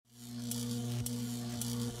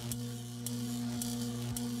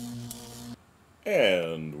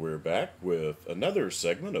And we're back with another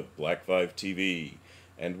segment of Blackfive TV,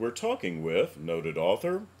 and we're talking with noted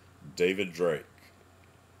author David Drake.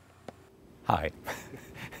 Hi.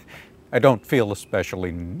 I don't feel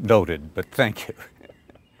especially noted, but thank you.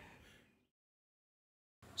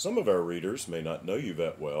 Some of our readers may not know you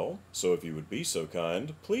that well, so if you would be so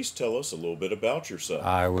kind, please tell us a little bit about yourself.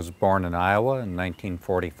 I was born in Iowa in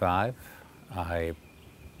 1945. I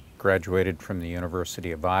graduated from the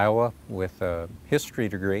University of Iowa with a history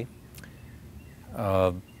degree.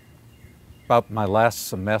 About my last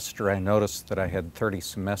semester, I noticed that I had 30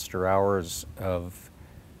 semester hours of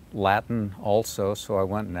Latin also, so I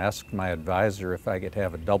went and asked my advisor if I could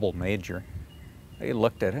have a double major. He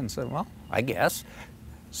looked at it and said, well, I guess.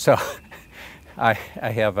 So I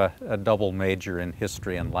have a double major in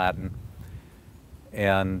history and Latin.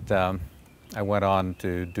 And I went on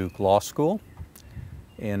to Duke Law School.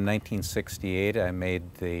 In 1968, I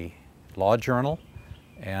made the Law Journal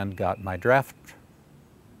and got my draft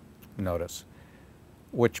notice,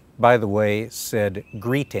 which, by the way, said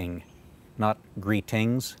greeting, not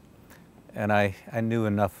greetings. And I knew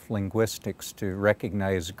enough linguistics to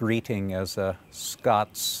recognize greeting as a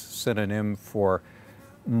Scots synonym for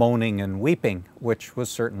moaning and weeping, which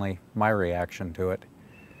was certainly my reaction to it.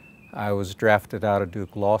 I was drafted out of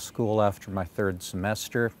Duke Law School after my third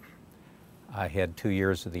semester. I had 2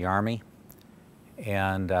 years of the Army,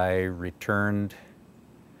 and I returned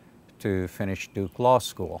to finish Duke Law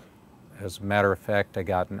School. As a matter of fact, I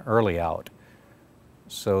got an early out,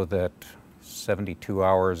 so that 72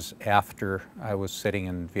 hours after I was sitting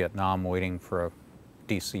in Vietnam waiting for a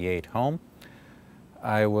DC-8 home,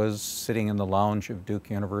 I was sitting in the lounge of Duke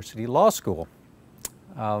University Law School.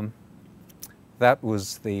 That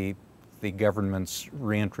was the government's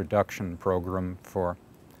reintroduction program for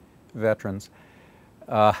veterans.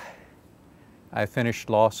 I finished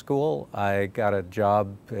law school. I got a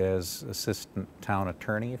job as assistant town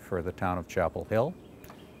attorney for the town of Chapel Hill.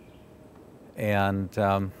 And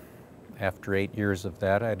after 8 years of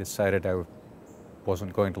that, I decided I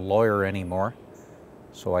wasn't going to lawyer anymore,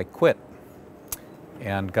 so I quit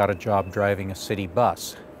and got a job driving a city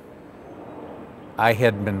bus. I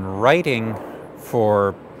had been writing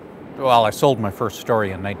I sold my first story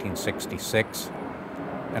in 1966,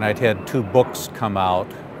 and I'd had 2 books come out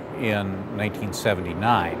in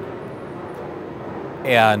 1979.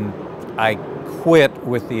 And I quit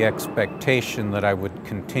with the expectation that I would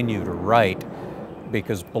continue to write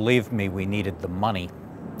because, believe me, we needed the money.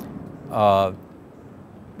 I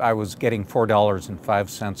was getting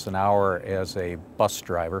 $4.05 an hour as a bus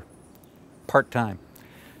driver, part-time,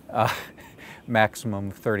 maximum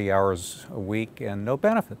of 30 hours a week and no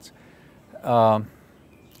benefits.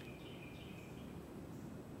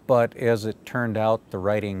 But as it turned out, the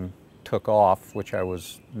writing took off, which I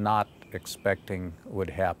was not expecting would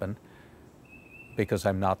happen because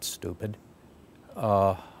I'm not stupid.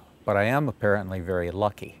 But I am apparently very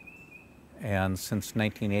lucky. And since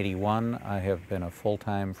 1981, I have been a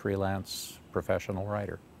full-time freelance professional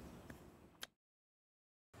writer.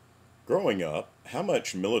 Growing up, how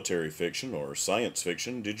much military fiction or science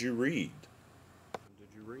fiction did you read?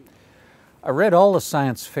 I read all the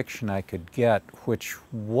science fiction I could get, which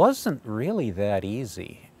wasn't really that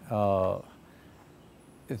easy. I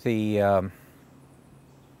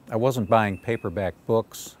wasn't buying paperback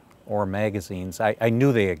books or magazines. I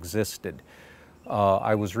knew they existed.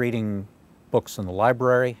 I was reading books in the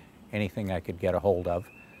library, anything I could get a hold of.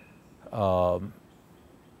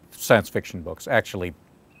 Science fiction books, actually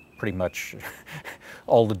pretty much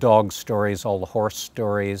all the dog stories, all the horse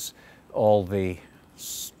stories, all the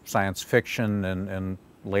science fiction, and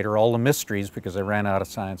later all the mysteries, because I ran out of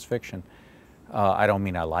science fiction. I don't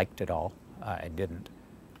mean I liked it all. I didn't.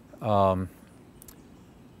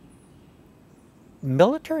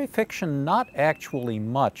 Military fiction, not actually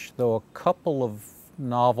much, though a couple of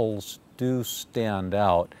novels do stand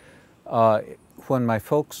out. When my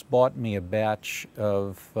folks bought me a batch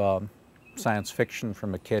of science fiction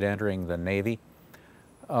from a kid entering the Navy,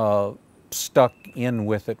 stuck in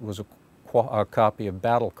with it was a copy of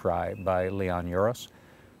Battle Cry by Leon Uris,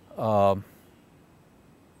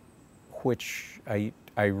 which I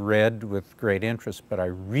read with great interest, but I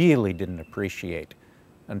really didn't appreciate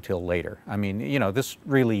until later. I mean, you know, this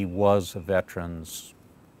really was a veteran's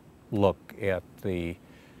look at the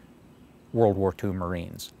World War II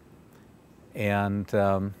Marines. And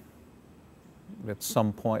at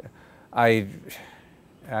some point, I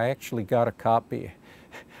actually got a copy.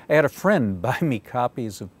 I had a friend buy me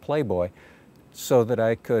copies of Playboy so that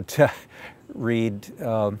I could read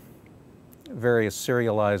various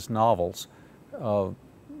serialized novels.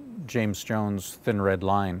 James Jones' Thin Red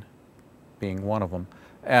Line being one of them.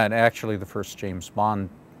 And actually the first James Bond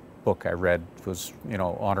book I read was,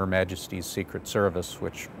 On Her Majesty's Secret Service,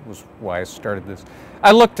 which was why I started this.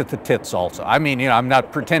 I looked at the tits also. I mean, I'm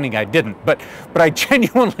not pretending I didn't, but I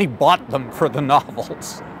genuinely bought them for the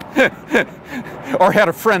novels, or had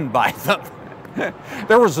a friend buy them.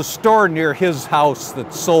 There was a store near his house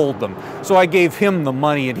that sold them, so I gave him the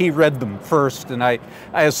money and he read them first, and I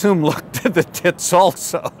assume looked at the tits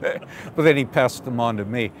also, but then he passed them on to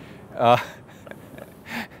me.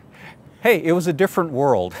 Hey, it was a different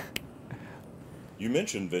world. You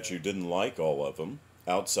mentioned that you didn't like all of them.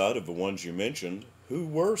 Outside of the ones you mentioned, who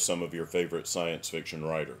were some of your favorite science fiction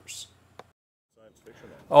writers?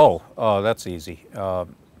 Oh, that's easy.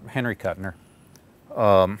 Henry Kuttner,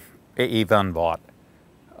 A.E. Van Vogt.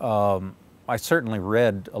 I certainly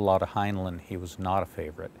read a lot of Heinlein. He was not a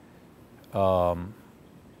favorite. Read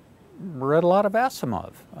a lot of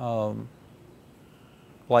Asimov.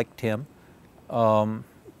 Liked him.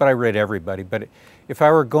 But I read everybody. But if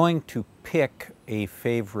I were going to pick a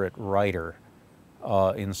favorite writer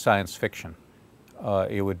in science fiction,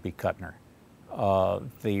 it would be Kuttner.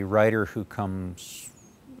 The writer who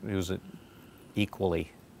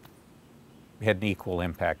had an equal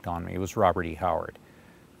impact on me was Robert E. Howard.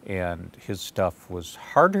 And his stuff was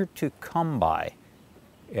harder to come by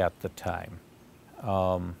at the time.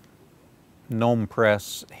 Gnome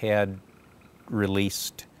Press had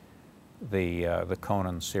released the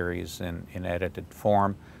Conan series in edited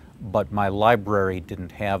form, but my library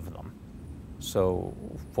didn't have them. So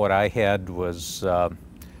what I had was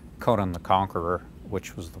Conan the Conqueror,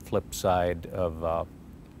 which was the flip side of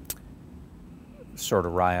Sword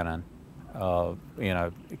of Rhiannon, in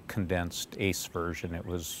a condensed Ace version. It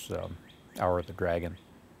was Hour of the Dragon.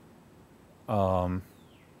 But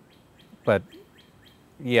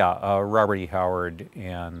yeah, Robert E. Howard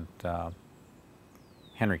and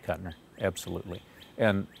Henry Kuttner, absolutely.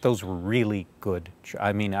 And those were really good.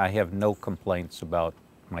 I mean, I have no complaints about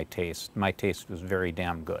my taste. My taste was very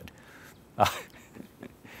damn good.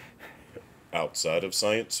 Outside of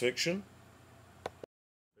science fiction?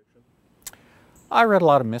 I read a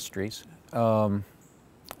lot of mysteries.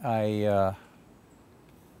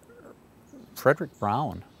 Frederick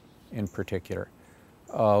Brown, in particular.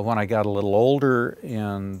 When I got a little older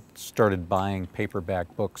and started buying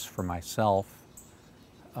paperback books for myself,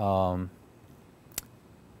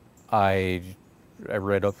 I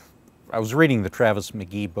was reading the Travis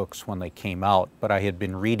McGee books when they came out, but I had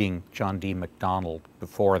been reading John D. MacDonald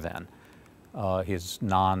before then, his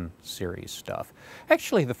non-series stuff.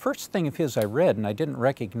 Actually, the first thing of his I read, and I didn't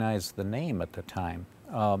recognize the name at the time,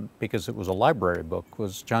 because it was a library book,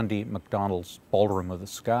 was John D. MacDonald's Ballroom of the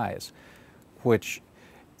Skies, which,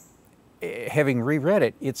 having reread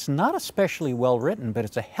it, it's not especially well written, but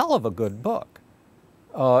it's a hell of a good book.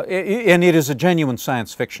 And it is a genuine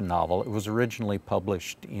science fiction novel. It was originally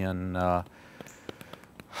published in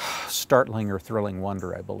Startling or Thrilling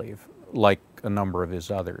Wonder, I believe, like a number of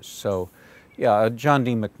his others. So, yeah, John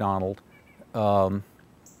D. MacDonald. And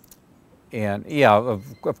yeah,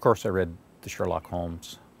 of course I read the Sherlock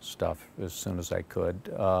Holmes stuff as soon as I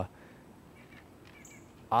could.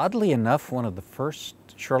 Oddly enough, one of the first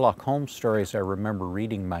Sherlock Holmes stories I remember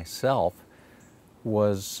reading myself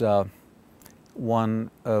was one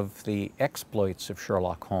of the exploits of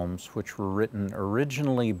Sherlock Holmes, which were written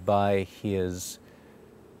originally by his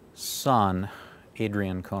son,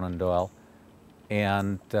 Adrian Conan Doyle,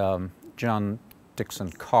 and John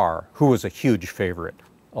Dickson Carr, who was a huge favorite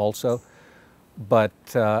also. But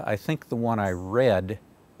I think the one I read,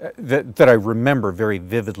 that I remember very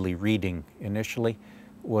vividly reading initially,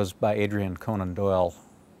 was by Adrian Conan Doyle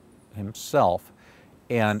himself.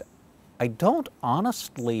 And I don't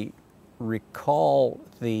honestly recall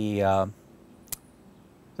the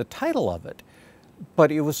title of it,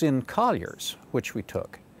 but it was in Collier's, which we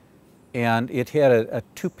took. And it had a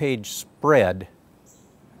two-page spread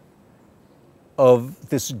of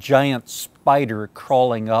this giant spider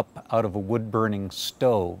crawling up out of a wood-burning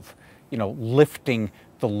stove, lifting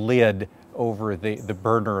the lid over the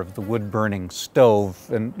burner of the wood-burning stove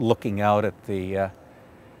and looking out at the...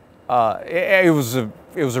 it was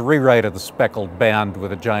a rewrite of The Speckled Band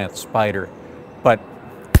with a giant spider, but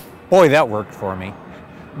boy, that worked for me.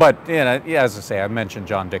 But as I say, I mentioned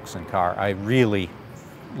John Dickson Carr. I really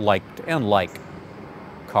liked and like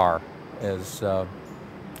Carr as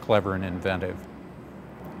clever and inventive.